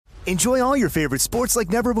Enjoy all your favorite sports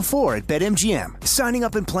like never before at BetMGM. Signing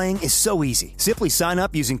up and playing is so easy. Simply sign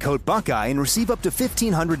up using code Buckeye and receive up to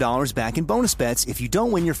 $1,500 back in bonus bets if you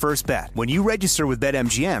don't win your first bet. When you register with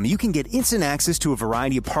BetMGM, you can get instant access to a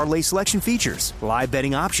variety of parlay selection features, live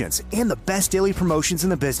betting options, and the best daily promotions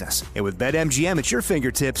in the business. And with BetMGM at your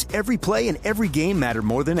fingertips, every play and every game matter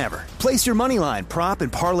more than ever. Place your moneyline, prop,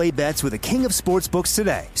 and parlay bets with the king of sportsbooks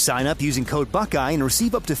today. Sign up using code Buckeye and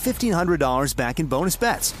receive up to $1,500 back in bonus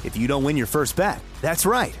bets if you don't win your first bet. That's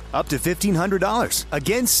right, up to $1,500.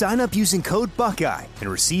 Again, sign up using code Buckeye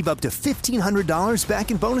and receive up to $1,500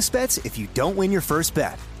 back in bonus bets if you don't win your first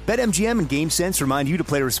bet. BetMGM and GameSense remind you to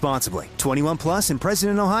play responsibly. 21 plus and present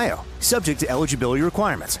in Ohio. Subject to eligibility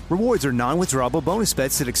requirements. Rewards are non-withdrawable bonus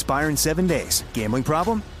bets that expire in 7 days. Gambling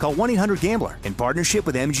problem? Call 1-800-GAMBLER in partnership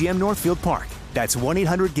with MGM Northfield Park. That's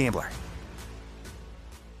 1-800-GAMBLER.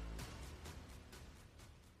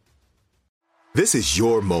 This is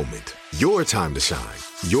your moment, your time to shine,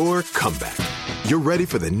 your comeback. You're ready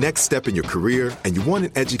for the next step in your career, and you want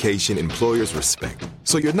an education employers respect.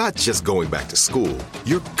 So you're not just going back to school,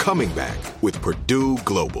 you're coming back with Purdue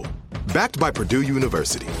Global. Backed by Purdue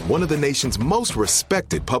University, one of the nation's most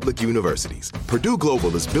respected public universities, Purdue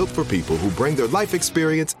Global is built for people who bring their life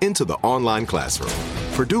experience into the online classroom.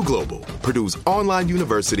 Purdue Global, Purdue's online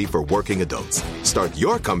university for working adults. Start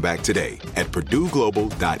your comeback today at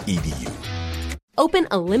purdueglobal.edu. Open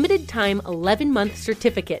a limited-time 11-month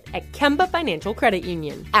certificate at Kemba Financial Credit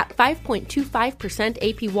Union. At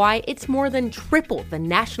 5.25% APY, it's more than triple the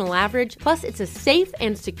national average, plus it's a safe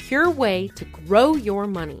and secure way to grow your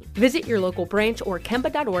money. Visit your local branch or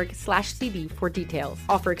kemba.org/cb for details.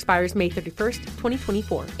 Offer expires May 31st,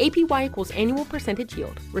 2024. APY equals annual percentage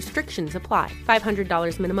yield. Restrictions apply.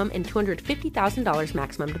 $500 minimum and $250,000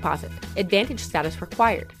 maximum deposit. Advantage status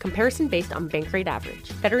required. Comparison based on bank rate average.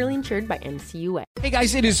 Federally insured by NCUA. Hey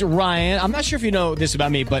guys, it is Ryan. I'm not sure if you know this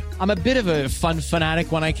about me, but I'm a bit of a fun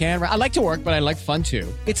fanatic when I can. I like to work, but I like fun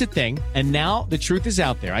too. It's a thing. And now the truth is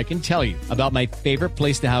out there. I can tell you about my favorite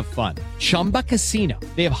place to have fun. Chumba Casino.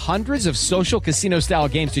 They have hundreds of social casino style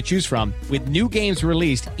games to choose from with new games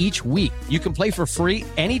released each week. You can play for free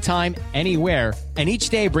anytime, anywhere. And each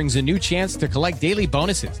day brings a new chance to collect daily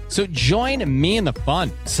bonuses. So join me in the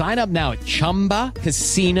fun. Sign up now at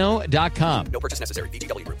ChumbaCasino.com. No purchase necessary.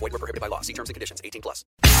 VGW. Void where prohibited by law. See terms and conditions. 18 plus.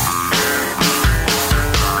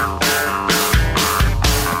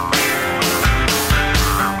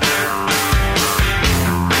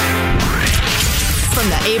 From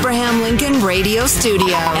the Abraham Lincoln Radio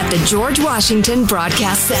Studio at the George Washington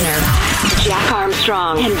Broadcast Center, Jack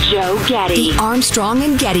Armstrong and Joe Getty. The Armstrong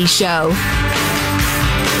and Getty Show.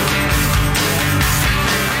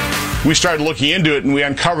 We started looking into it, and we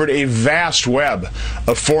uncovered a vast web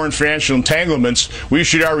of foreign financial entanglements. We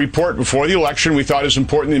issued our report before the election. We thought it was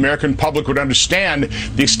important the American public would understand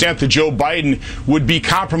the extent that Joe Biden would be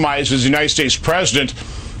compromised as the United States president,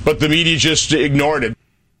 but the media just ignored it.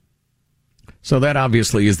 So that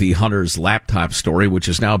obviously is the Hunter's laptop story, which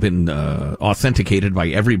has now been authenticated by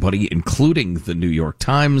everybody, including the New York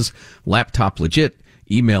Times. Laptop legit.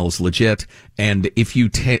 Emails legit, and if you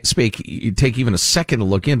take even a second to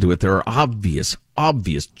look into it, there are obvious,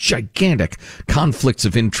 gigantic conflicts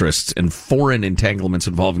of interests and foreign entanglements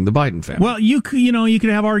involving the Biden family. Well, you could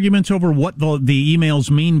have arguments over what the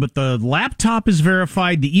emails mean, but the laptop is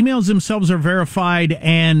verified, the emails themselves are verified,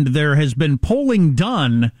 and there has been polling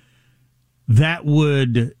done that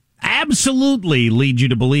would absolutely lead you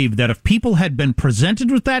to believe that if people had been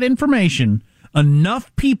presented with that information,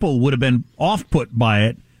 enough people would have been off-put by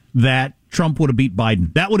it that Trump would have beat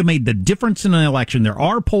Biden. That would have made the difference in an election. There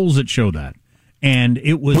are polls that show that. And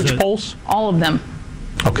it was... Which polls? All of them.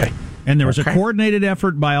 Okay. And there was a coordinated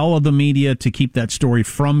effort by all of the media to keep that story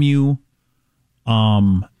from you.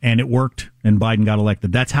 And it worked, and Biden got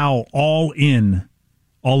elected. That's how all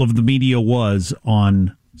of the media was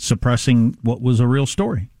on suppressing what was a real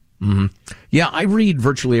story. Mm-hmm. Yeah, I read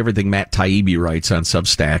virtually everything Matt Taibbi writes on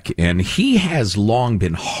Substack, and he has long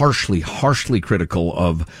been harshly critical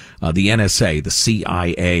of the NSA, the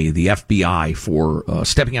CIA, the FBI for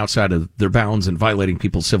stepping outside of their bounds and violating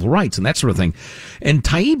people's civil rights and that sort of thing. And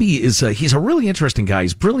Taibbi he's a really interesting guy.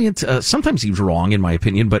 He's brilliant. Sometimes he's wrong, in my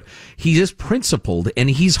opinion, but he is principled, and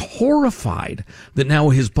he's horrified that now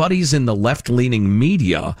his buddies in the left-leaning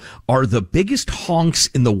media are the biggest honks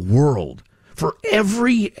in the world for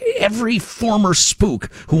every former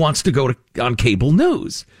spook who wants to go on cable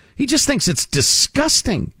news. He just thinks it's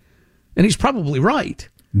disgusting, and he's probably right.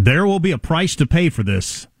 There will be a price to pay for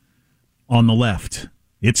this on the left.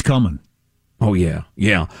 It's coming. Oh,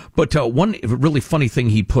 yeah. But one really funny thing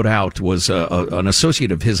he put out was an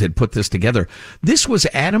associate of his had put this together. This was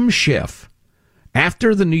Adam Schiff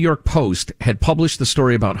after the New York Post had published the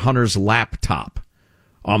story about Hunter's laptop.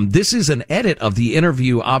 This is an edit of the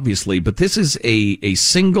interview, obviously, but this is a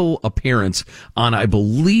single appearance on, I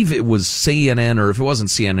believe it was CNN, or if it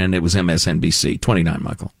wasn't CNN, it was MSNBC. 29,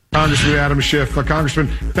 Michael. Congressman Adam Schiff. Congressman,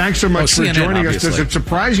 thanks so much for CNN, joining obviously. us. Does it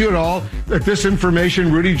surprise you at all that this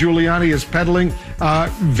information Rudy Giuliani is peddling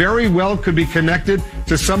very well could be connected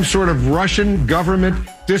to some sort of Russian government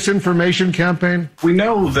disinformation campaign? We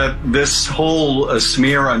know that this whole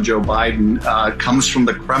smear on Joe Biden comes from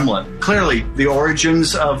the Kremlin. Clearly, the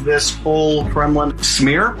origins of this whole Kremlin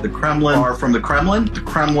smear, the Kremlin are from the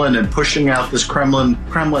Kremlin and pushing out this Kremlin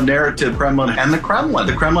narrative, Kremlin and the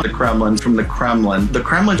Kremlin from the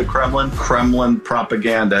Kremlin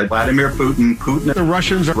propaganda. Vladimir Putin, the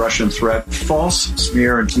Russians, Russian threat, false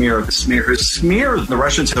smear. The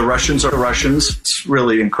Russians are the Russians. It's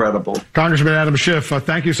really incredible. Congressman Adam Schiff,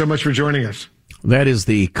 thank you so much for joining us. That is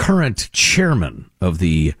the current chairman of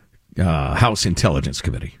the House Intelligence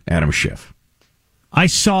Committee, Adam Schiff. I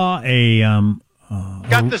saw a...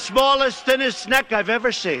 got the smallest, thinnest neck I've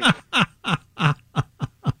ever seen.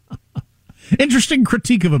 Interesting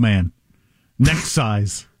critique of a man. Neck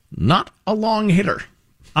size. Not a long hitter.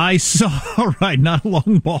 I saw, right, not a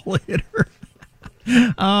long ball hitter.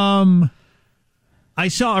 I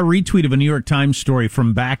saw a retweet of a New York Times story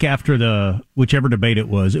from back after the, whichever debate it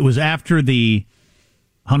was. It was after the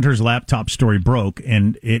Hunter's laptop story broke,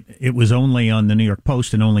 and it was only on the New York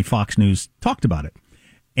Post and only Fox News talked about it.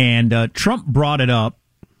 And Trump brought it up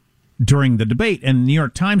during the debate, and the New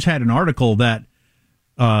York Times had an article that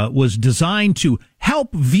was designed to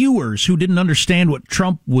help viewers who didn't understand what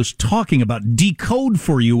Trump was talking about, decode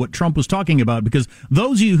for you what Trump was talking about, because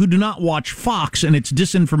those of you who do not watch Fox and its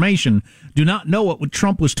disinformation do not know what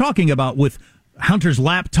Trump was talking about with Hunter's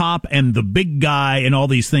laptop and the big guy and all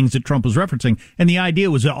these things that Trump was referencing. And the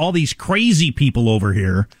idea was that all these crazy people over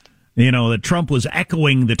here, that Trump was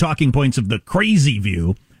echoing the talking points of the crazy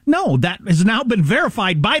view. No, that has now been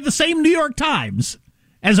verified by the same New York Times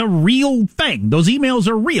as a real thing. Those emails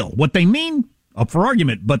are real. What they mean, up for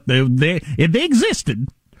argument, but they existed.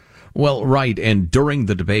 Well, right, and during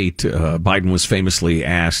the debate, Biden was famously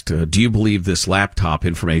asked, do you believe this laptop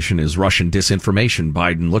information is Russian disinformation?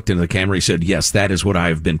 Biden looked into the camera, he said, yes, that is what I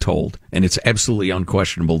have been told, and it's absolutely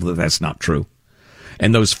unquestionable that that's not true.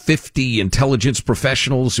 And those 50 intelligence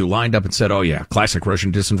professionals who lined up and said, oh yeah, classic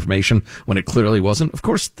Russian disinformation, when it clearly wasn't, of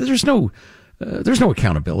course, there's no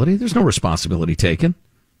accountability, there's no responsibility taken.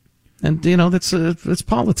 And, that's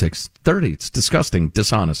politics. Dirty. It's disgusting.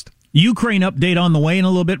 Dishonest. Ukraine update on the way in a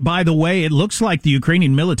little bit. By the way, it looks like the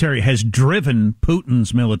Ukrainian military has driven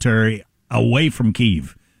Putin's military away from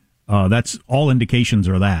Kyiv. That's all indications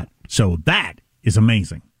are that. So that is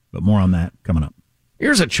amazing. But more on that coming up.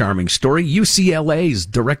 Here's a charming story. UCLA's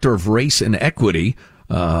director of race and equity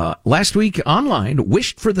last week online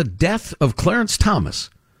wished for the death of Clarence Thomas,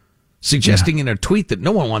 suggesting in a tweet that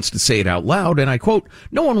no one wants to say it out loud, and I quote,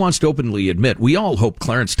 no one wants to openly admit, we all hope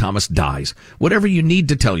Clarence Thomas dies. Whatever you need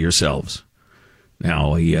to tell yourselves.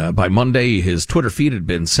 Now, by Monday, his Twitter feed had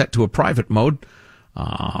been set to a private mode.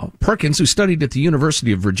 Perkins, who studied at the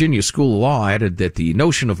University of Virginia School of Law, added that the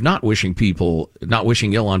notion of not wishing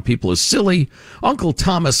ill on people is silly. Uncle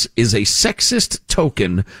Thomas is a sexist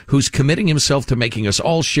token who's committing himself to making us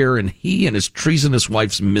all share in he and his treasonous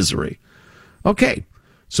wife's misery. Okay.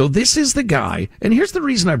 So this is the guy, and here's the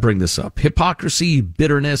reason I bring this up. Hypocrisy,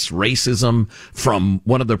 bitterness, racism from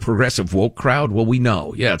one of the progressive woke crowd. Well, we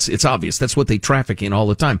know. Yeah, it's obvious. That's what they traffic in all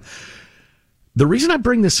the time. The reason I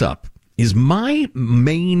bring this up is my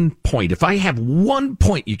main point. If I have one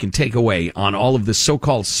point you can take away on all of this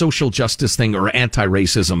so-called social justice thing or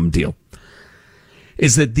anti-racism deal,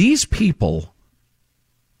 is that these people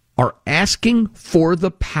are asking for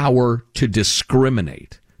the power to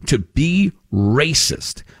discriminate, to be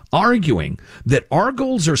racist, arguing that our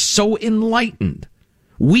goals are so enlightened,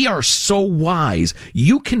 we are so wise,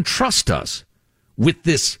 you can trust us with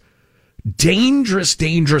this dangerous,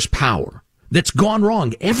 dangerous power that's gone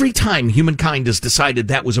wrong every time humankind has decided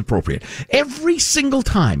that was appropriate. Every single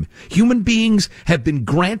time human beings have been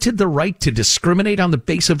granted the right to discriminate on the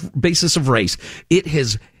basis of race, it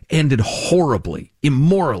has ended horribly,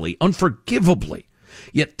 immorally, unforgivably.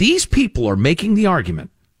 Yet these people are making the argument,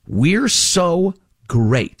 we're so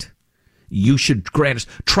great, you should grant us,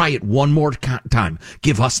 try it one more time,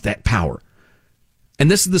 give us that power.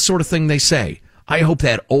 And this is the sort of thing they say, I hope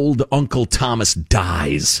that old Uncle Thomas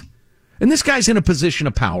dies. And this guy's in a position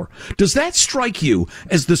of power. Does that strike you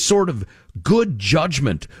as the sort of good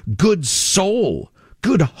judgment, good soul,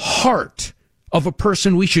 good heart of a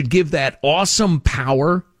person we should give that awesome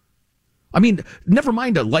power? I mean, never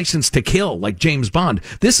mind a license to kill like James Bond.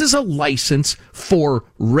 This is a license for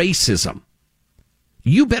racism.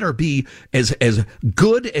 You better be as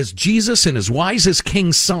good as Jesus and as wise as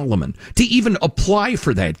King Solomon to even apply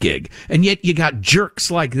for that gig. And yet you got jerks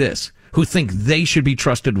like this who think they should be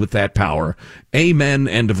trusted with that power. Amen.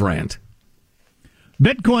 End of rant.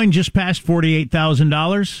 Bitcoin just passed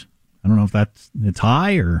 $48,000. I don't know if it's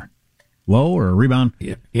high or low or a rebound.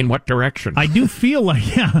 In what direction? I do feel like,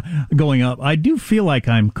 going up. I do feel like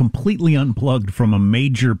I'm completely unplugged from a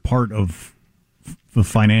major part of the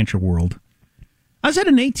financial world. I was at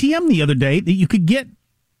an ATM the other day that you could get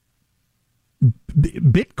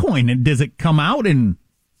Bitcoin. And does it come out in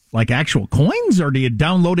like actual coins, or do you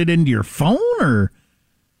download it into your phone? Or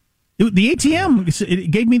the ATM,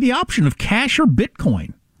 it gave me the option of cash or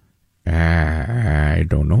Bitcoin. I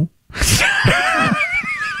don't know.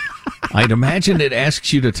 I'd imagine it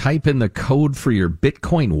asks you to type in the code for your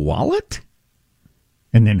Bitcoin wallet.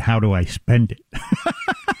 And then how do I spend it?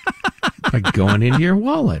 By going into your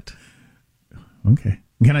wallet. Okay.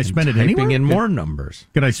 Can I spend it anywhere? Typing in more numbers.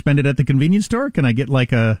 Could I spend it at the convenience store? Can I get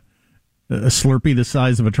like a Slurpee the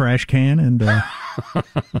size of a trash can and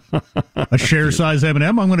a share size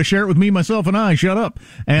M&M? I'm going to share it with me, myself, and I. Shut up.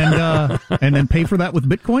 And then pay for that with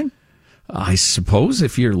Bitcoin? I suppose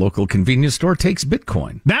if your local convenience store takes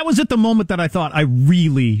Bitcoin. That was at the moment that I thought I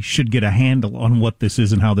really should get a handle on what this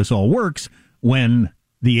is and how this all works when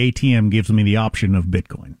the ATM gives me the option of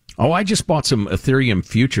Bitcoin. Oh, I just bought some Ethereum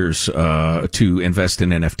futures to invest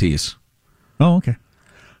in NFTs. Oh, okay.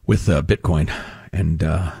 With Bitcoin and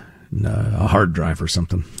a hard drive or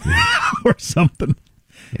something. Yeah. Or something.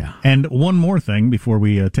 Yeah. And one more thing before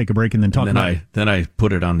we take a break and then talk about it. Then I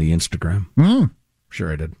put it on the Instagram.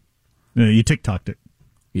 Sure I did. You TikToked it.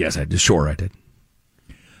 Yes, I did. Sure I did.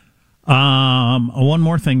 One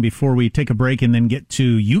more thing before we take a break and then get to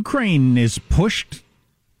Ukraine is pushed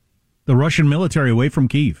the Russian military away from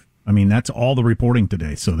Kyiv. I mean, that's all the reporting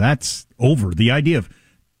today. So that's over. The idea of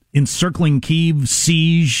encircling Kyiv,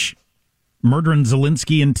 siege, murdering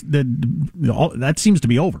Zelensky, and that seems to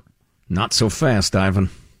be over. Not so fast, Ivan.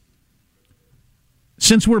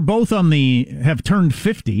 Since we're both have turned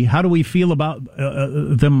 50, how do we feel about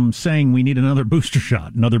them saying we need another booster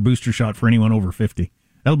shot for anyone over 50?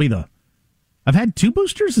 That'll be I've had 2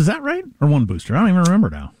 boosters, is that right? Or 1 booster? I don't even remember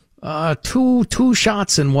now. Two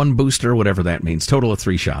shots and 1 booster, whatever that means. Total of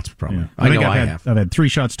 3 shots, probably. Yeah. I know I have. I've had 3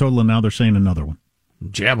 shots total, and now they're saying another one.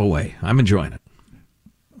 Jab away. I'm enjoying it.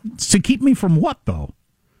 To keep me from what, though?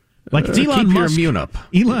 Like it's Elon keep Musk. your immune up.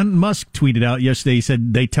 Elon Musk tweeted out yesterday. He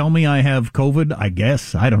said, "They tell me I have COVID. I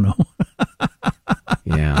guess I don't know."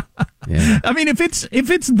 Yeah. I mean, if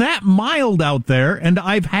it's that mild out there, and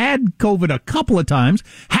I've had COVID a couple of times.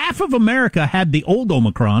 Half of America had the old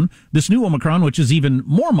Omicron. This new Omicron, which is even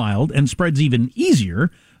more mild and spreads even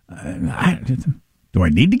easier. Do I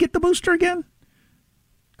need to get the booster again?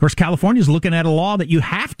 Of course, California's looking at a law that you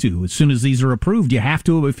have to, as soon as these are approved, you have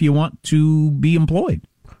to if you want to be employed.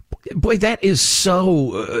 Boy, that is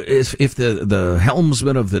so. If the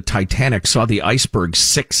helmsman of the Titanic saw the iceberg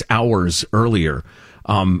 6 hours earlier,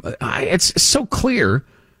 it's so clear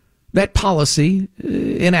that policy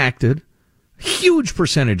enacted. Huge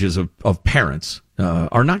percentages of parents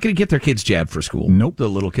are not going to get their kids jabbed for school. Nope. The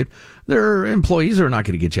little kid. Their employees are not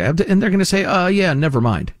going to get jabbed, and they're going to say, yeah, never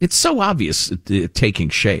mind. It's so obvious taking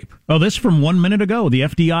shape. Oh, this from 1 minute ago. The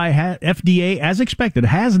FDA, as expected,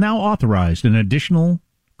 has now authorized an additional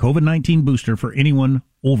COVID-19 booster for anyone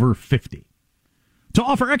over 50. To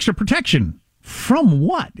offer extra protection from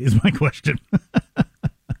what, is my question.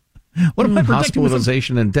 What am I protecting?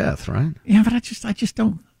 Hospitalization and death, right? Yeah, but I just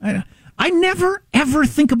don't. I never, ever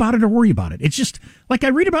think about it or worry about it. It's just, like I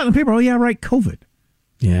read about it in the paper, oh yeah, right, COVID.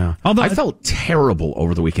 Yeah. Although I felt terrible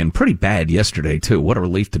over the weekend. Pretty bad yesterday, too. What a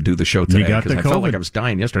relief to do the show today. Because I felt like I was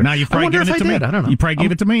dying yesterday. Now you've probably given it to me. I don't know. You probably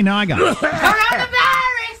gave it to me. Now I got it.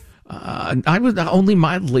 I was only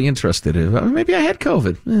mildly interested. Maybe I had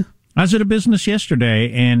COVID. I was at a business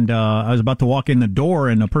yesterday, and I was about to walk in the door,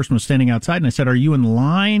 and a person was standing outside, and I said, "Are you in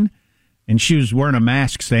line?" And she was wearing a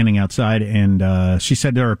mask standing outside, and she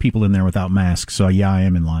said there are people in there without masks. So, yeah, I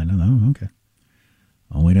am in line. And, oh, okay.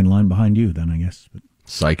 I'll wait in line behind you then, I guess. But,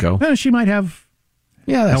 psycho. She might have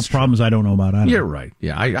health problems I don't know about. You're right.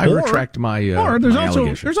 Yeah, I retract my or there's my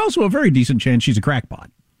allegation. There's also a very decent chance she's a crackpot.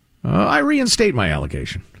 I reinstate my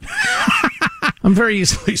allegation. I'm very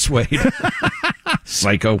easily swayed.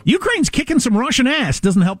 Psycho. Ukraine's kicking some Russian ass.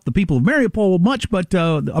 Doesn't help the people of Mariupol much, but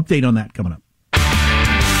the update on that coming up.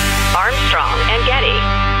 Armstrong and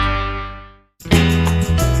Getty.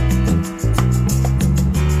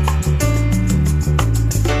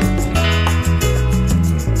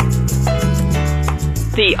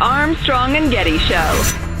 The Armstrong and Getty Show.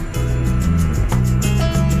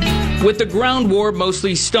 With the ground war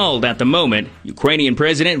mostly stalled at the moment, Ukrainian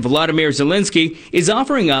President Volodymyr Zelensky is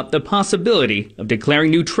offering up the possibility of declaring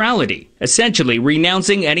neutrality, essentially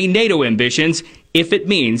renouncing any NATO ambitions if it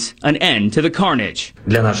means an end to the carnage.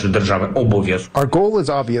 Our goal is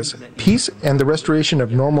obvious: peace and the restoration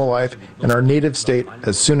of normal life in our native state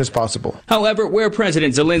as soon as possible. However, where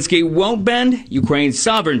President Zelensky won't bend, Ukraine's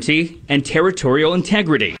sovereignty and territorial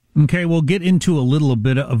integrity. Okay, we'll get into a little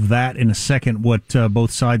bit of that in a second, what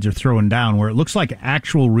both sides are throwing down, where it looks like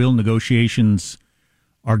actual real negotiations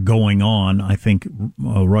are going on. I think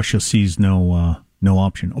Russia sees no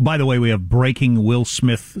option. Oh, by the way, we have breaking Will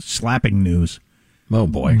Smith slapping news. Oh,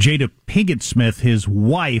 boy. Jada Pinkett Smith, his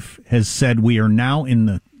wife, has said we are now in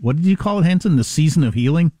the, what did you call it, Hanson? The season of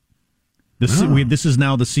healing? This is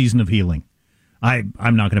now the season of healing. I'm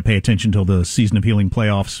not going to pay attention until the season of healing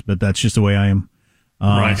playoffs, but that's just the way I am.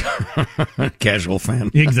 Right. Casual fan.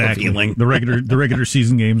 Exactly. The regular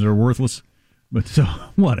season games are worthless. But so,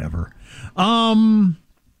 whatever.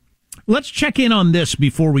 Let's check in on this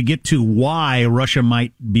before we get to why Russia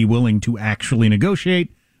might be willing to actually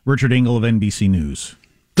negotiate. Richard Engel of NBC News.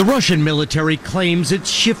 The Russian military claims it's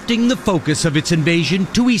shifting the focus of its invasion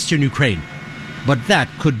to eastern Ukraine. But that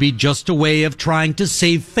could be just a way of trying to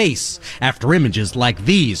save face after images like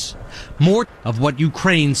these. More of what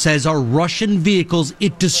Ukraine says are Russian vehicles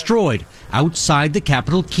it destroyed outside the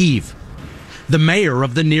capital Kyiv. The mayor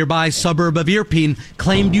of the nearby suburb of Irpin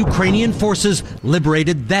claimed Ukrainian forces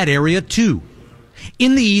liberated that area too.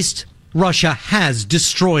 In the east, Russia has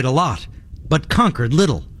destroyed a lot, but conquered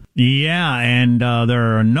little. Yeah, and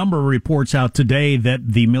there are a number of reports out today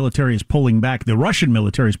that the military is pulling back. The Russian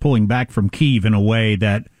military is pulling back from Kyiv in a way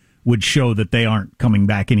that would show that they aren't coming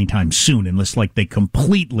back anytime soon, unless like they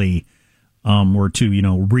completely were to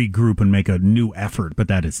regroup and make a new effort. But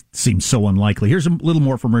that seems so unlikely. Here's a little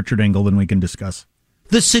more from Richard Engel, then we can discuss.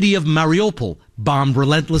 The city of Mariupol, bombed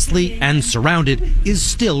relentlessly and surrounded, is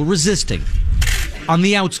still resisting. On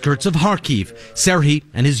the outskirts of Kharkiv, Serhiy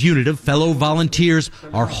and his unit of fellow volunteers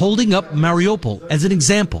are holding up Mariupol as an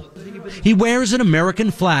example. He wears an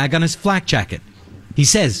American flag on his flak jacket. He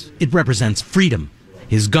says it represents freedom.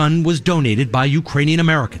 His gun was donated by Ukrainian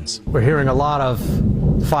Americans. We're hearing a lot of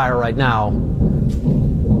fire right now.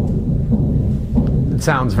 It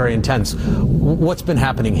sounds very intense. What's been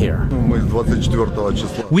happening here?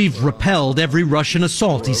 We've repelled every Russian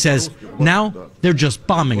assault, he says. Now they're just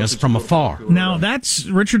bombing us from afar. Now, that's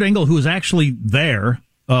Richard Engel, who is actually there.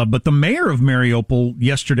 But the mayor of Mariupol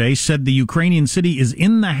yesterday said the Ukrainian city is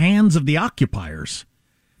in the hands of the occupiers.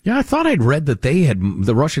 Yeah, I thought I'd read that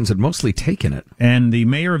the Russians had mostly taken it. And the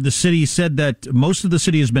mayor of the city said that most of the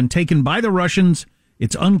city has been taken by the Russians.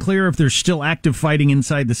 It's unclear if there's still active fighting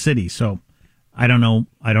inside the city. So I don't know.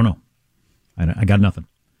 I got nothing.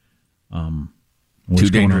 Too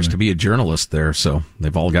dangerous to be a journalist there, so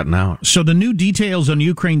they've all gotten out. So the new details on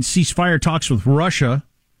Ukraine's ceasefire talks with Russia.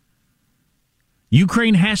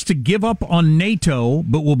 Ukraine has to give up on NATO,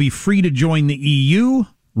 but will be free to join the EU.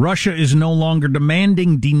 Russia is no longer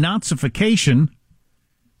demanding denazification.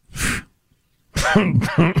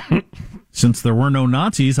 Since there were no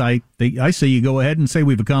Nazis, I say you go ahead and say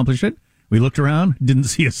we've accomplished it. We looked around, didn't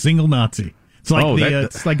see a single Nazi. It's like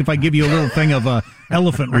it's like if I give you a little thing of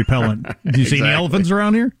elephant repellent. Do you see any elephants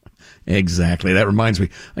around here? Exactly. That reminds me.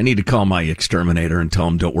 I need to call my exterminator and tell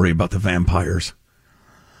him don't worry about the vampires.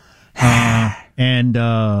 And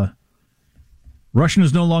Russian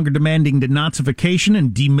is no longer demanding denazification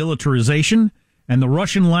and demilitarization, and the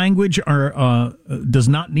Russian language does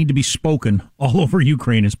not need to be spoken all over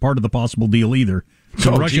Ukraine as part of the possible deal either.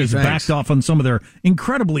 So Russia has backed off on some of their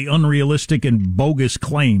incredibly unrealistic and bogus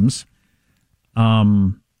claims.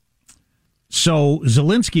 So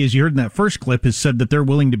Zelensky, as you heard in that first clip, has said that they're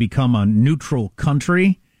willing to become a neutral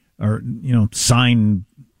country or, sign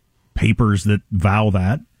papers that vow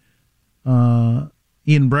that.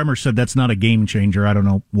 Ian Bremmer said that's not a game changer. I don't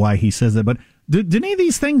know why he says that, but do any of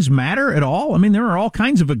these things matter at all? I mean, there are all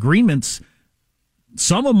kinds of agreements,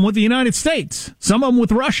 some of them with the United States, some of them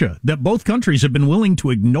with Russia, that both countries have been willing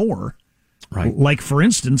to ignore. Right. Like, for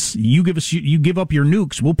instance, you give up your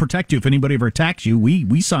nukes, we'll protect you if anybody ever attacks you.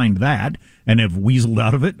 We signed that and have weaseled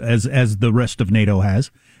out of it as the rest of NATO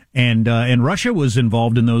has. And Russia was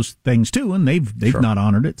involved in those things too, and they've not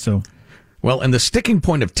honored it. So Well, and the sticking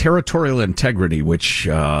point of territorial integrity, which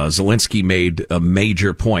Zelensky made a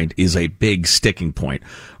major point, is a big sticking point.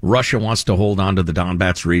 Russia wants to hold on to the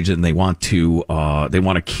Donbass region. They want to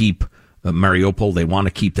keep Mariupol. They want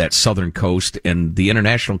to keep that southern coast, and the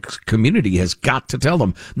international community has got to tell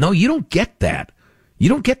them, no, you don't get that. You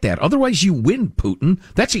don't get that. Otherwise, you win, Putin.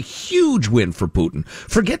 That's a huge win for Putin.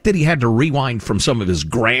 Forget that he had to rewind from some of his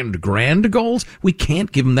grand goals. We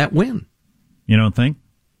can't give him that win. You don't think?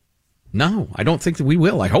 No, I don't think that we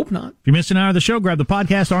will. I hope not. If you missed an hour of the show, grab the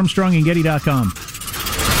podcast, ArmstrongandGetty.com.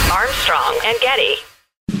 Armstrong and Getty.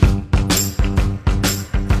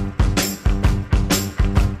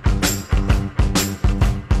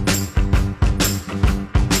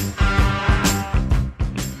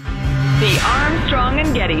 The Armstrong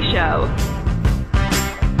and Getty Show.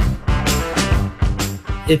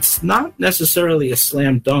 It's not necessarily a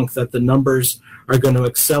slam dunk that the numbers are going to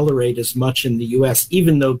accelerate as much in the U.S.,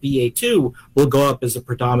 even though BA2 will go up as a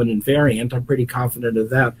predominant variant. I'm pretty confident of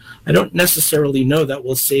that. I don't necessarily know that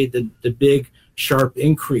we'll see the big, sharp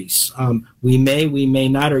increase. We may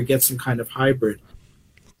not, or get some kind of hybrid.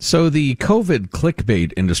 So the COVID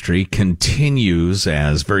clickbait industry continues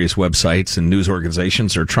as various websites and news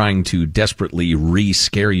organizations are trying to desperately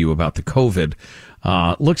re-scare you about the COVID.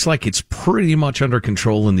 Looks like it's pretty much under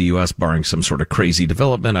control in the U.S., barring some sort of crazy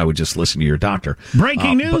development. I would just listen to your doctor.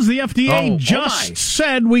 Breaking news, the FDA just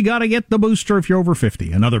said we got to get the booster if you're over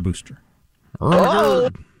 50. Another booster. Okay.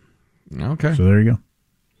 So there you go.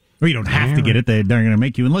 Well, you don't have to get it. They're going to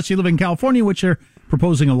make you, unless you live in California, which they're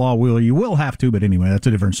proposing a law where you will have to. But anyway, that's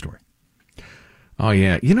a different story. Oh,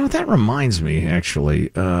 yeah. You know, that reminds me, actually.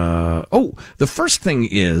 The first thing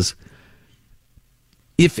is,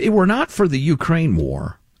 if it were not for the Ukraine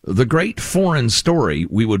war, the great foreign story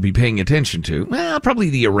we would be paying attention to,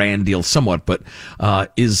 probably the Iran deal somewhat, but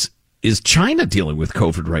is China dealing with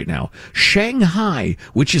COVID right now. Shanghai,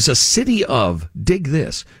 which is a city of, dig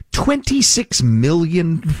this, 26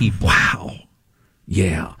 million people. Wow.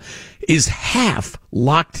 Yeah. Is half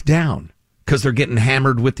locked down because they're getting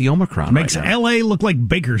hammered with the Omicron. Makes L.A. look like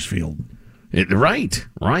Bakersfield. Right.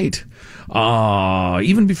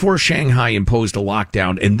 Even before Shanghai imposed a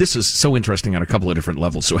lockdown, and this is so interesting on a couple of different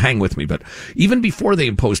levels, so hang with me, but even before they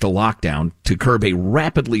imposed a lockdown to curb a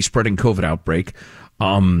rapidly spreading COVID outbreak,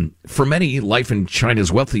 for many, life in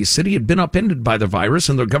China's wealthiest city had been upended by the virus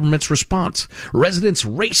and the government's response. Residents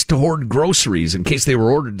raced to hoard groceries in case they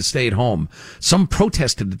were ordered to stay at home. Some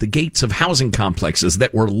protested at the gates of housing complexes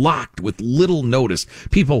that were locked with little notice.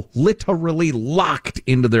 People literally locked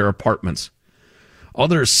into their apartments.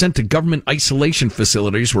 Others sent to government isolation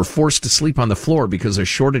facilities were forced to sleep on the floor because of a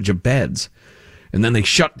shortage of beds. And then they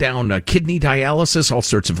shut down kidney dialysis, all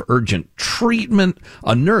sorts of urgent treatment.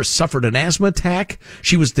 A nurse suffered an asthma attack.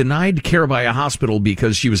 She was denied care by a hospital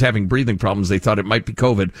because she was having breathing problems. They thought it might be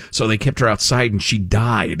COVID, so they kept her outside and she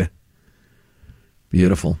died.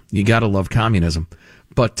 Beautiful. You gotta love communism.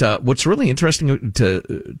 But what's really interesting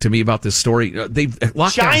to me about this story, they've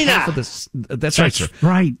locked down half of this. That's right, sir.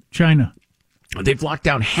 Right, China. They've locked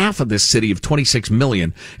down half of this city of 26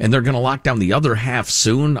 million, and they're going to lock down the other half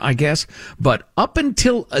soon, I guess. But up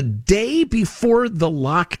until a day before the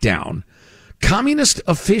lockdown, communist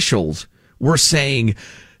officials were saying,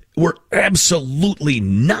 we're absolutely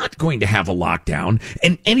not going to have a lockdown,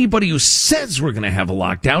 and anybody who says we're going to have a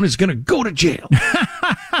lockdown is going to go to jail.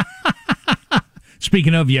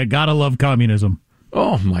 Speaking of, you gotta love communism.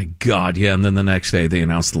 Oh, my God, yeah. And then the next day, they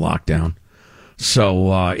announced the lockdown.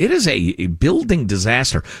 So it is a building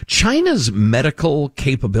disaster. China's medical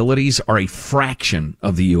capabilities are a fraction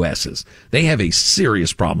of the U.S.'s. They have a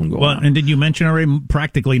serious problem going on. And did you mention already,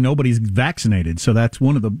 practically nobody's vaccinated, so that's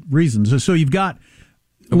one of the reasons. So you've got...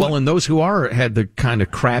 Well, and those who are had the kind of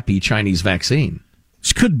crappy Chinese vaccine.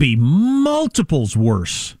 This could be multiples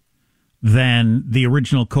worse than the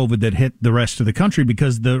original COVID that hit the rest of the country,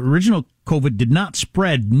 because the original COVID did not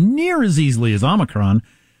spread near as easily as Omicron.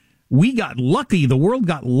 We got lucky, the world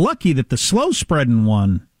got lucky that the slow spreading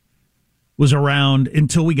one was around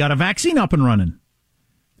until we got a vaccine up and running.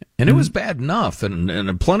 And it was bad enough,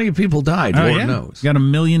 and plenty of people died, Lord knows. Got 1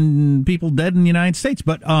 million people dead in the United States.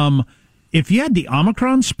 But if you had the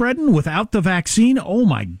Omicron spreading without the vaccine, oh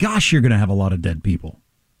my gosh, you're going to have a lot of dead people.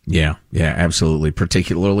 Yeah, absolutely,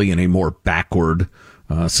 particularly in a more backward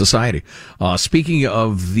society. Speaking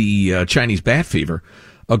of the Chinese bat fever,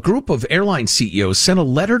 a group of airline CEOs sent a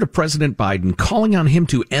letter to President Biden calling on him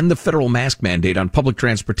to end the federal mask mandate on public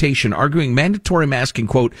transportation, arguing mandatory masking,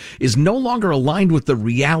 quote, is no longer aligned with the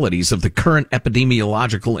realities of the current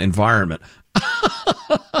epidemiological environment.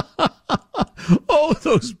 Oh,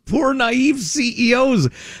 those poor naive CEOs.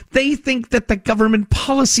 They think that the government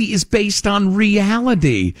policy is based on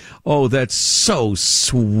reality. Oh, that's so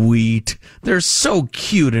sweet. They're so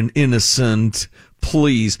cute and innocent.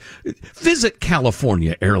 Please visit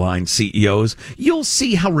California airline CEOs. You'll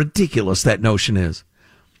see how ridiculous that notion is.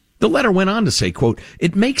 The letter went on to say, quote,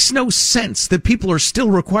 "It makes no sense that people are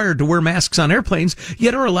still required to wear masks on airplanes,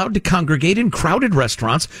 yet are allowed to congregate in crowded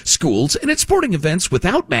restaurants, schools, and at sporting events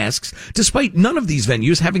without masks, despite none of these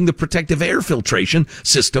venues having the protective air filtration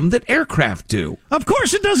system that aircraft do." Of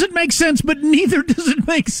course it doesn't make sense, but neither does it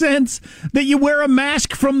make sense that you wear a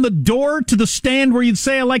mask from the door to the stand where you'd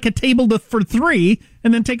say, "I like a table for three,"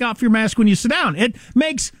 and then take off your mask when you sit down. It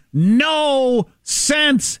makes no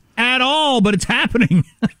sense at all, but it's happening.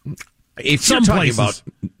 If you're talking about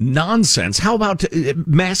nonsense, how about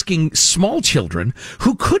masking small children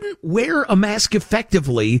who couldn't wear a mask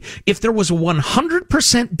effectively if there was a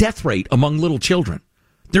 100% death rate among little children?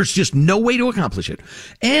 There's just no way to accomplish it.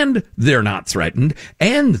 And they're not threatened.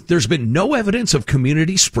 And there's been no evidence of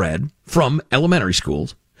community spread from elementary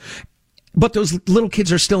schools. But those little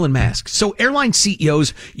kids are still in masks. So airline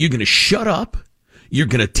CEOs, you're going to shut up. You're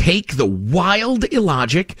going to take the wild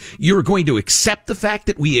illogic. You're going to accept the fact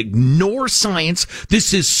that we ignore science.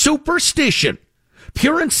 This is superstition.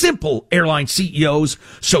 Pure and simple, airline CEOs.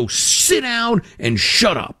 So sit down and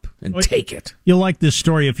shut up and take it. You'll like this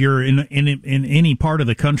story if you're in any part of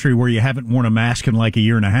the country where you haven't worn a mask in like a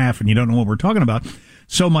year and a half and you don't know what we're talking about.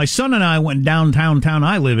 So my son and I went downtown town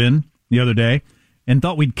I live in the other day and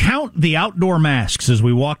thought we'd count the outdoor masks as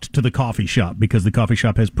we walked to the coffee shop, because the coffee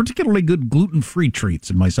shop has particularly good gluten-free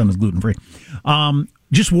treats, and my son is gluten-free.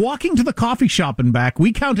 Just walking to the coffee shop and back,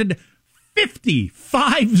 we counted 50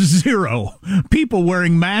 people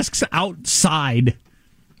wearing masks outside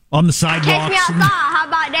on the sidewalks. Catch me outside. How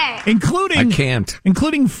about that?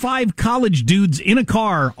 Including 5 college dudes in a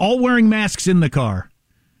car, all wearing masks in the car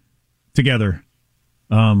together.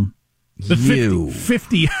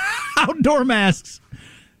 50 outdoor masks.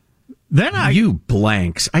 You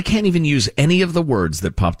blanks. I can't even use any of the words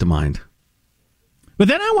that popped to mind. But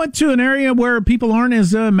then I went to an area where people aren't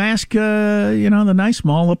as masked, the nice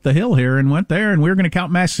mall up the hill here, and went there, and we were going to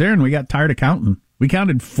count masks there, and we got tired of counting. We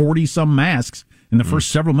counted 40-some masks in the first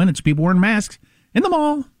several minutes. People wearing masks in the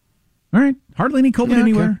mall. All right. Hardly any COVID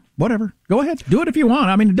anywhere. Okay. Whatever. Go ahead. Do it if you want.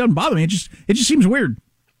 I mean, it doesn't bother me. It just seems weird.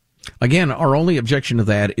 Again, our only objection to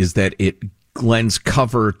that is that it lends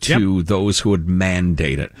cover to those who would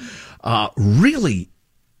mandate it. Really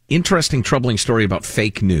interesting, troubling story about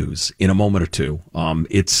fake news in a moment or two.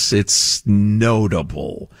 It's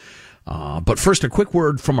notable. But first, a quick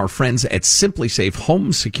word from our friends at Simply Safe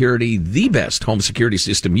Home Security, the best home security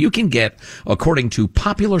system you can get according to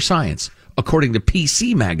Popular Science, according to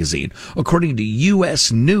PC Magazine, according to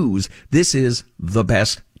U.S. News. This is the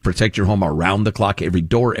best. Protect your home around the clock, every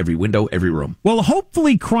door, every window, every room. Well,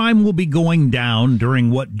 hopefully crime will be going down during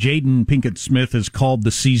what Jaden Pinkett Smith has called the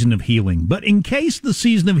season of healing. But in case the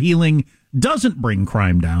season of healing doesn't bring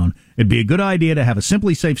crime down, it'd be a good idea to have a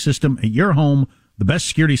Simply Safe system at your home, the best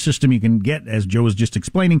security system you can get, as Joe was just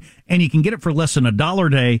explaining, and you can get it for less than $1 a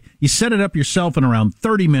day. You set it up yourself in around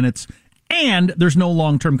 30 minutes, and there's no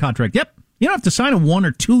long-term contract. Yep, you don't have to sign a 1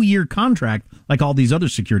 or 2 year contract like all these other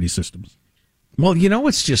security systems. Well,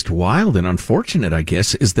 what's just wild and unfortunate, I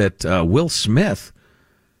guess, is that Will Smith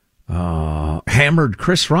hammered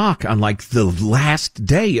Chris Rock on like the last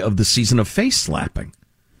day of the season of face slapping.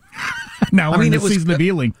 Now we're in the season of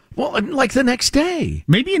healing. Well, like the next day.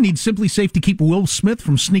 Maybe you need Simply Safe to keep Will Smith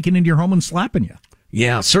from sneaking into your home and slapping you.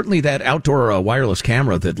 Yeah, certainly that outdoor wireless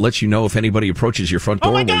camera that lets you know if anybody approaches your front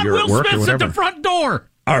door while you're at work or whatever. Smith's at the front door.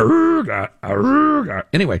 Anyway,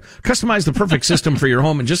 customize the perfect system for your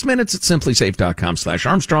home in just minutes at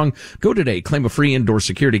simplysafe.com/Armstrong. Go today. Claim a free indoor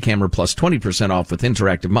security camera plus 20% off with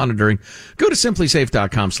interactive monitoring. Go to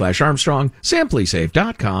simplysafe.com/Armstrong.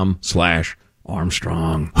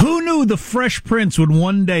 Simplysafe.com/Armstrong. Who knew the Fresh Prince would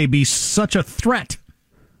one day be such a threat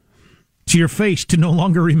to your face to no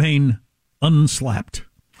longer remain unslapped?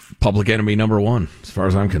 Public enemy number one, as far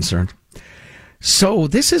as I'm concerned. So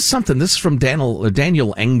this is from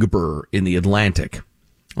Daniel Engber in The Atlantic.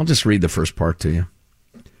 I'll just read the first part to you.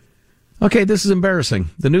 Okay, this is embarrassing.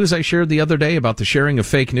 The news I shared the other day about the sharing of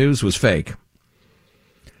fake news was fake.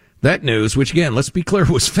 That news, which again, let's be clear,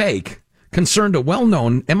 was fake, concerned a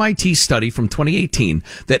well-known MIT study from 2018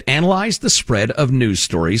 that analyzed the spread of news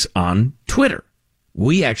stories on Twitter.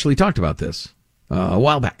 We actually talked about this a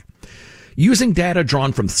while back. Using data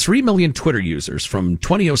drawn from 3 million Twitter users from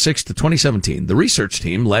 2006 to 2017, the research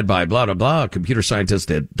team, led by blah, blah, blah, a computer scientist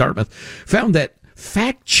at Dartmouth, found that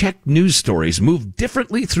fact-checked news stories moved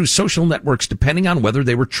differently through social networks depending on whether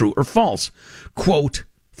they were true or false. Quote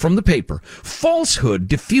from the paper, falsehood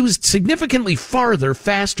diffused significantly farther,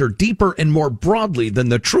 faster, deeper, and more broadly than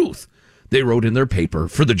the truth, they wrote in their paper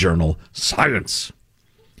for the journal Science.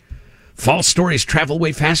 False stories travel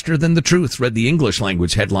way faster than the truth, read the English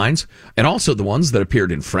language headlines, and also the ones that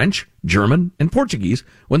appeared in French, German, and Portuguese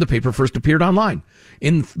when the paper first appeared online.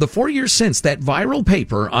 In the 4 years since, that viral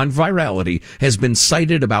paper on virality has been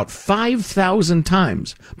cited about 5,000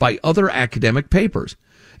 times by other academic papers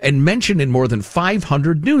and mentioned in more than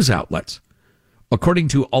 500 news outlets. According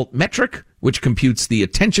to Altmetric, which computes the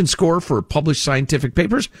attention score for published scientific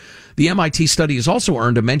papers, the MIT study has also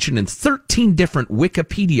earned a mention in 13 different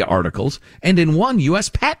Wikipedia articles and in one U.S.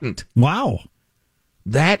 patent. Wow.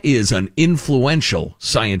 That is an influential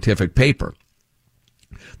scientific paper.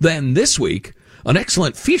 Then this week, an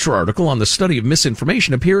excellent feature article on the study of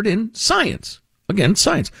misinformation appeared in Science. Again,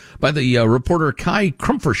 Science, by the reporter Kai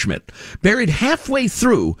Krumferschmidt. Buried halfway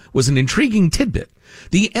through was an intriguing tidbit.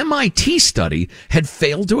 The MIT study had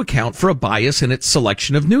failed to account for a bias in its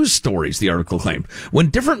selection of news stories, the article claimed. When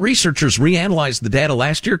different researchers reanalyzed the data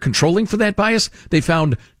last year controlling for that bias, they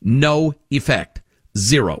found no effect.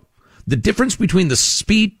 Zero. The difference between the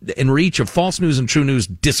speed and reach of false news and true news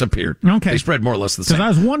disappeared. Okay. They spread more or less the same.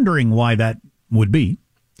 Because I was wondering why that would be.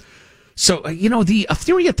 So, the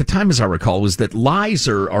theory at the time, as I recall, was that lies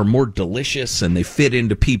are more delicious and they fit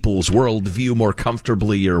into people's worldview more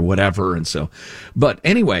comfortably or whatever. And so, but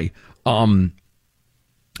anyway, where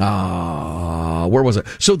was it?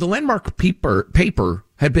 So the landmark paper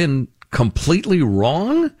had been completely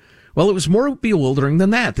wrong. Well, it was more bewildering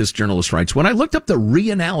than that, this journalist writes. When I looked up the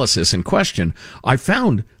reanalysis in question, I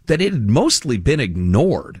found that it had mostly been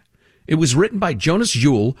ignored. It was written by Jonas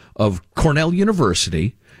Juhl of Cornell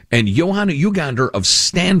University and Johanna Ugander of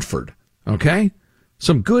Stanford, okay?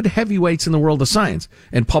 Some good heavyweights in the world of science,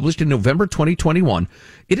 and published in November 2021.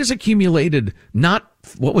 It has accumulated not,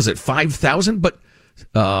 5,000,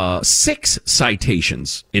 but 6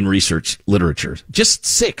 citations in research literature. Just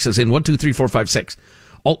 6, as in 1, 2, 3, 4, 5, 6.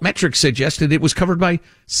 Altmetrics suggested it was covered by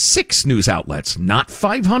 6 news outlets, not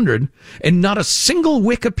 500, and not a single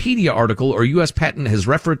Wikipedia article or U.S. patent has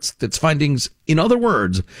referenced its findings. In other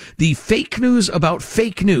words, the fake news about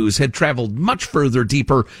fake news had traveled much further,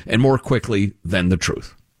 deeper, and more quickly than the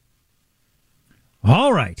truth.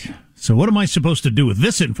 All right. So what am I supposed to do with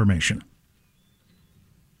this information?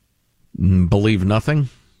 Believe nothing?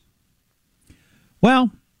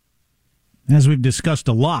 Well, as we've discussed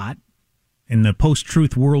a lot, in the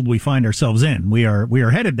post-truth world we find ourselves in, we are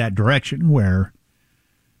headed that direction where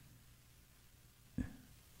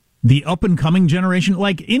the up-and-coming generation,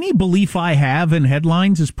 like any belief I have in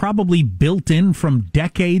headlines, is probably built in from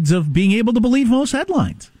decades of being able to believe most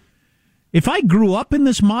headlines. If I grew up in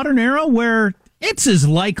this modern era where it's as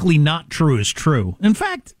likely not true as true, in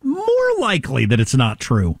fact, more likely that it's not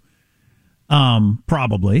true,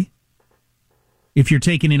 probably. If you're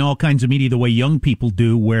taking in all kinds of media the way young people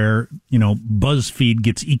do, where, BuzzFeed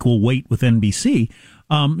gets equal weight with NBC,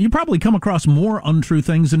 you probably come across more untrue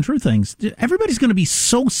things than true things. Everybody's going to be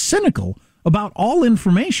so cynical about all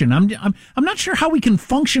information. I'm not sure how we can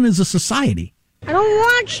function as a society. I don't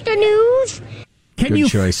watch the news.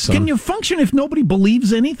 Can you function if nobody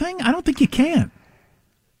believes anything? I don't think you can.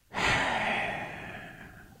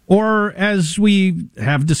 Or, as we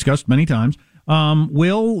have discussed many times,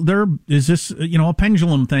 is this, a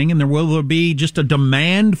pendulum thing, and will there be just a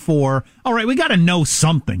demand for, all right, we got to know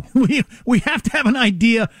something. We have to have an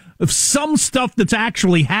idea of some stuff that's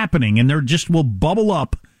actually happening, and there just will bubble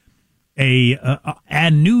up a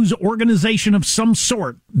news organization of some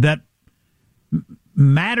sort that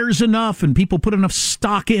matters enough and people put enough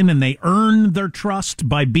stock in and they earn their trust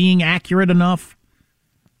by being accurate enough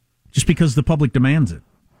just because the public demands it.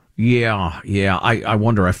 Yeah. I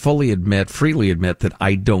wonder. I freely admit that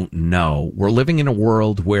I don't know. We're living in a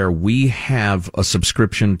world where we have a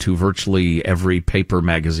subscription to virtually every paper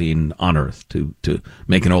magazine on earth, to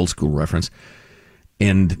make an old school reference,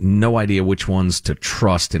 and no idea which ones to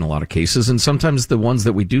trust in a lot of cases. And sometimes the ones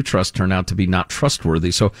that we do trust turn out to be not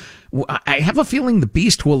trustworthy. So I have a feeling the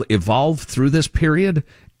beast will evolve through this period,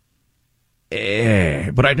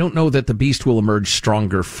 but I don't know that the beast will emerge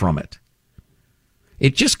stronger from it.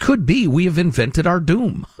 It just could be we have invented our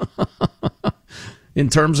doom in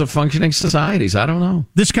terms of functioning societies. I don't know.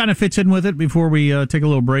 This kind of fits in with it before we take a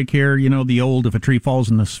little break here. The old, if a tree falls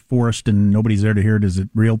in this forest and nobody's there to hear it, is it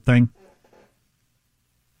real thing?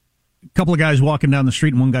 A couple of guys walking down the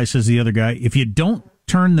street, and one guy says to the other guy, if you don't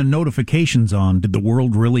turn the notifications on, did the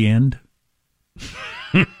world really end?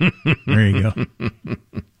 There you go.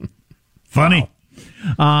 Funny.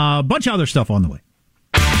 A bunch of other stuff on the way.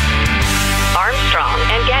 Armstrong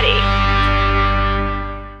and Getty.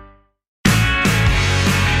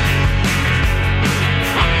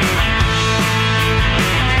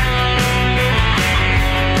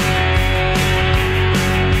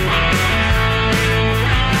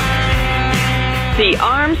 The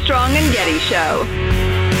Armstrong and Getty Show.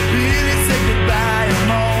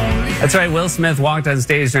 That's right. Will Smith walked on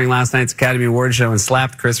stage during last night's Academy Awards show and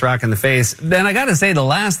slapped Chris Rock in the face. Then I got to say, the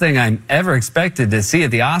last thing I ever expected to see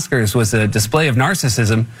at the Oscars was a display of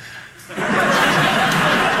narcissism.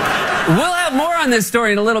 We'll have more on this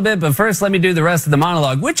story in a little bit, but first let me do the rest of the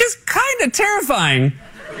monologue, which is kind of terrifying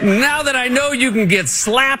now that I know you can get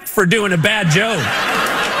slapped for doing a bad joke.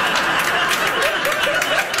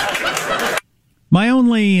 My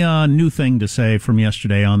only new thing to say from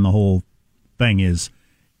yesterday on the whole thing is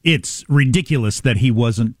it's ridiculous that he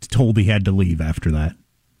wasn't told he had to leave after that.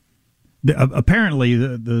 Apparently,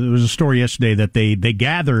 there was a story yesterday that they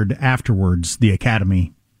gathered afterwards, the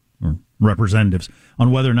Academy or representatives,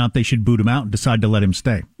 on whether or not they should boot him out and decide to let him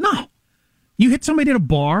stay. No. You hit somebody at a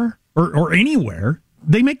bar or anywhere,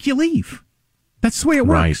 they make you leave. That's the way it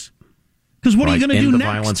works. Because what are you going to do next?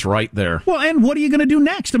 Violence right there. Well, and what are you going to do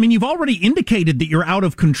next? I mean, you've already indicated that you're out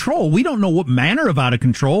of control. We don't know what manner of out of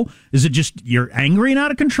control. Is it just you're angry and out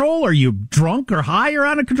of control? Are you drunk or high or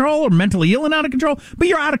out of control or mentally ill and out of control? But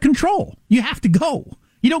you're out of control. You have to go.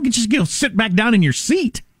 You don't just sit back down in your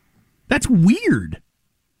seat. That's weird.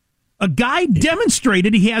 A guy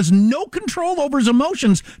demonstrated he has no control over his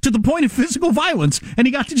emotions to the point of physical violence, and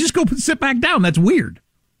he got to just go sit back down. That's weird.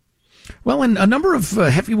 Well, and a number of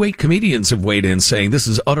heavyweight comedians have weighed in saying this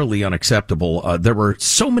is utterly unacceptable. There were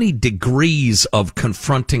so many degrees of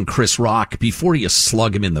confronting Chris Rock before you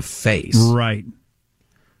slug him in the face. Right.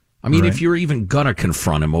 I mean, if you're even going to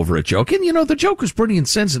confront him over a joke, and, the joke was pretty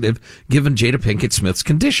insensitive given Jada Pinkett Smith's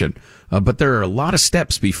condition. But there are a lot of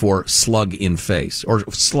steps before slug in face or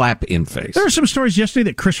slap in face. There were some stories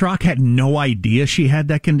yesterday that Chris Rock had no idea she had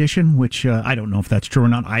that condition, which I don't know if that's true or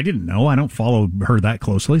not. I didn't know. I don't follow her that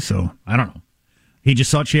closely, so I don't know. He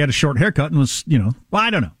just thought she had a short haircut and was, well,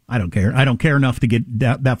 I don't know. I don't care. I don't care enough to get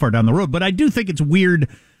that far down the road. But I do think it's weird.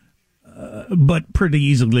 But pretty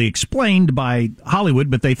easily explained by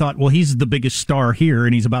Hollywood. But they thought, well, he's the biggest star here,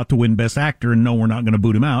 and he's about to win Best Actor, and no, we're not going to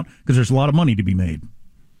boot him out because there's a lot of money to be made,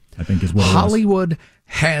 I think is what Hollywood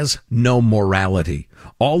has no morality.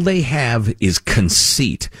 All they have is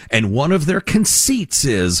conceit, and one of their conceits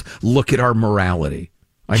is, look at our morality.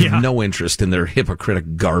 I have no interest in their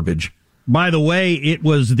hypocritical garbage. By the way, it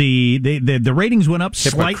was the ratings went up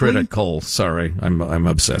slightly. Hypocritical. Sorry, I'm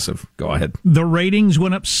obsessive. Go ahead. The ratings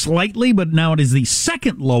went up slightly, but now it is the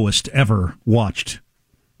second lowest ever watched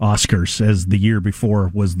Oscars, as the year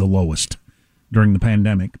before was the lowest during the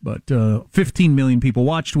pandemic. But 15 million people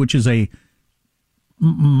watched, which is a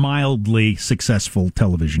mildly successful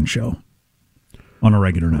television show on a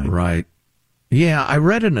regular night. Right. Yeah, I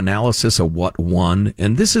read an analysis of what won,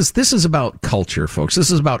 and this is about culture, folks. This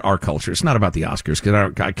is about our culture. It's not about the Oscars,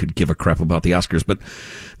 because I could give a crap about the Oscars, but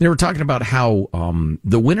they were talking about how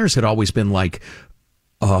the winners had always been like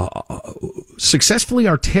successfully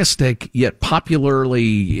artistic yet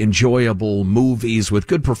popularly enjoyable movies with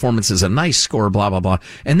good performances, a nice score, blah blah blah,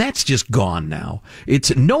 and that's just gone now.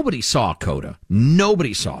 It's nobody saw Coda,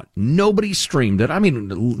 nobody saw it, nobody streamed it. I mean,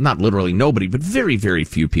 not literally nobody, but very very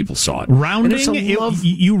few people saw it.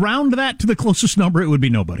 You round that to the closest number, it would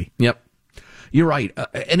be nobody. Yep, you're right,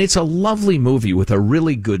 and it's a lovely movie with a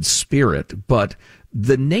really good spirit, but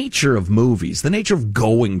the nature of movies, the nature of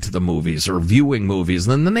going to the movies or viewing movies,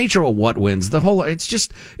 then the nature of what wins,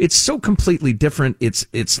 it's so completely different.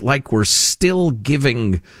 It's like we're still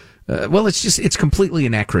giving, it's completely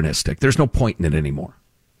anachronistic. There's no point in it anymore.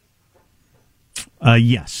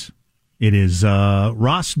 Yes, it is.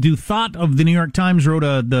 Ross Douthat of the New York Times wrote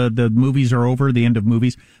the movies are over, the end of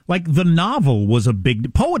movies. Like the novel was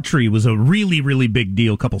poetry was a really, really big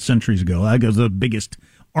deal a couple centuries ago. That was the biggest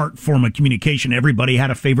art form of communication. Everybody had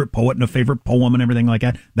a favorite poet and a favorite poem and everything like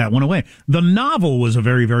that. That went away. The novel was a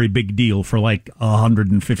very, very big deal for like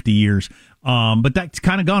 150 years. But that's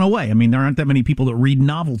kind of gone away. I mean, there aren't that many people that read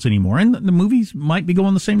novels anymore. And the movies might be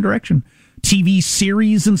going the same direction. TV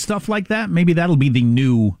series and stuff like that. Maybe that'll be the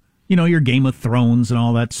new, your Game of Thrones and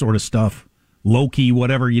all that sort of stuff. Loki,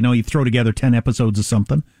 whatever, you throw together 10 episodes of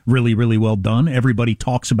something really, really well done. Everybody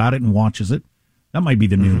talks about it and watches it. That might be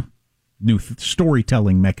the new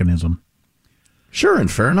storytelling mechanism. Sure,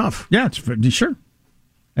 and fair enough. Yeah, sure.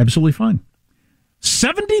 Absolutely fine.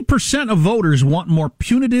 70% of voters want more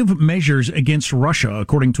punitive measures against Russia,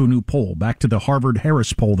 according to a new poll. Back to the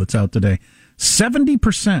Harvard-Harris poll that's out today.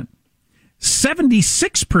 70%.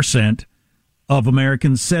 76% of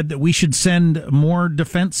Americans said that we should send more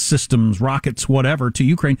defense systems, rockets, whatever, to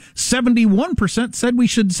Ukraine. 71% said we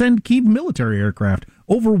should send Kyiv military aircraft.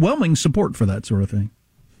 Overwhelming support for that sort of thing.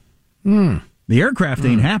 The aircraft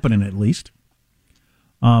ain't happening, at least.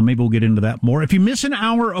 Maybe we'll get into that more. If you miss an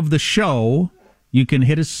hour of the show, you can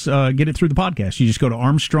hit us, get it through the podcast. You just go to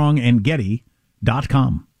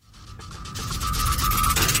ArmstrongandGetty.com.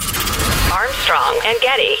 Armstrong and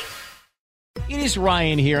Getty. It is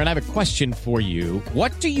Ryan here, and I have a question for you.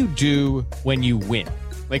 What do you do when you win?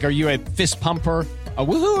 Like, are you a fist pumper, a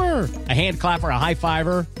woohooer, a hand clapper, a high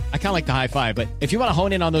fiver? I kind of like the high five, but if you want to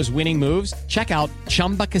hone in on those winning moves, check out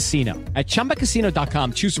Chumba Casino. At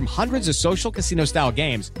ChumbaCasino.com, choose from hundreds of social casino-style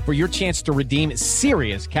games for your chance to redeem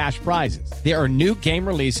serious cash prizes. There are new game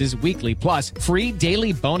releases weekly, plus free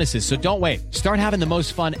daily bonuses. So don't wait. Start having the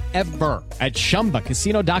most fun ever at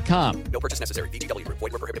ChumbaCasino.com. No purchase necessary. VGW. Void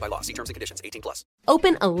where prohibited by law. See terms and conditions. 18+.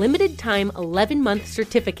 Open a limited-time 11-month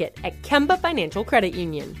certificate at Kemba Financial Credit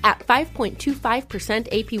Union. At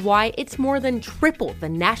 5.25% APY, it's more than triple the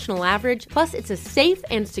national average, plus it's a safe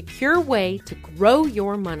and secure way to grow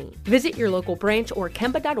your money. Visit your local branch or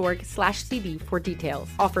kemba.org/cd for details.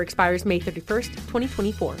 Offer expires May 31st,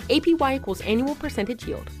 2024. APY equals annual percentage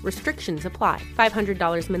yield. Restrictions apply.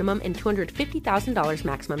 $500 minimum and $250,000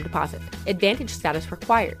 maximum deposit. Advantage status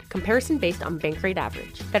required. Comparison based on bank rate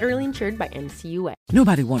average. Federally insured by NCUA.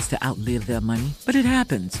 Nobody wants to outlive their money, but it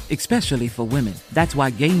happens, especially for women. That's why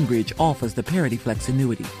Gainbridge offers the Parity Flex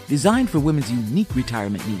annuity, designed for women's unique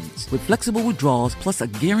retirement needs, with flexible withdrawals plus a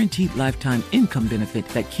guaranteed lifetime income benefit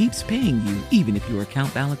that keeps paying you even if your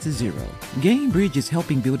account balance is zero. Gainbridge is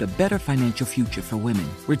helping build a better financial future for women.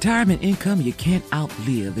 Retirement income you can't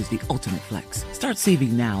outlive is the ultimate flex. Start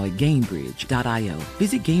saving now at Gainbridge.io.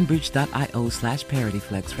 Visit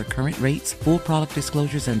Gainbridge.io/ParityFlex for current rates, full product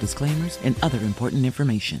disclosures and disclaimers, and other important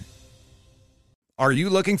information. Are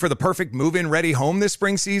you looking for the perfect move-in ready home this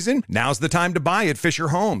spring season? Now's the time to buy at Fisher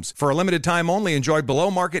Homes. For a limited time only, enjoy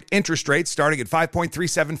below-market interest rates starting at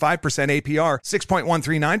 5.375% APR,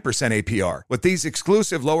 6.139% APR. With these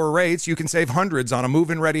exclusive lower rates, you can save hundreds on a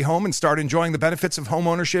move-in ready home and start enjoying the benefits of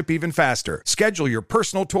homeownership even faster. Schedule your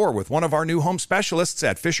personal tour with one of our new home specialists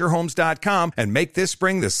at FisherHomes.com and make this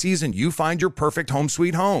spring the season you find your perfect home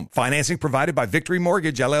sweet home. Financing provided by Victory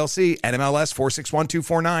Mortgage, LLC, NMLS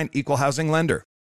 461249, Equal Housing Lender.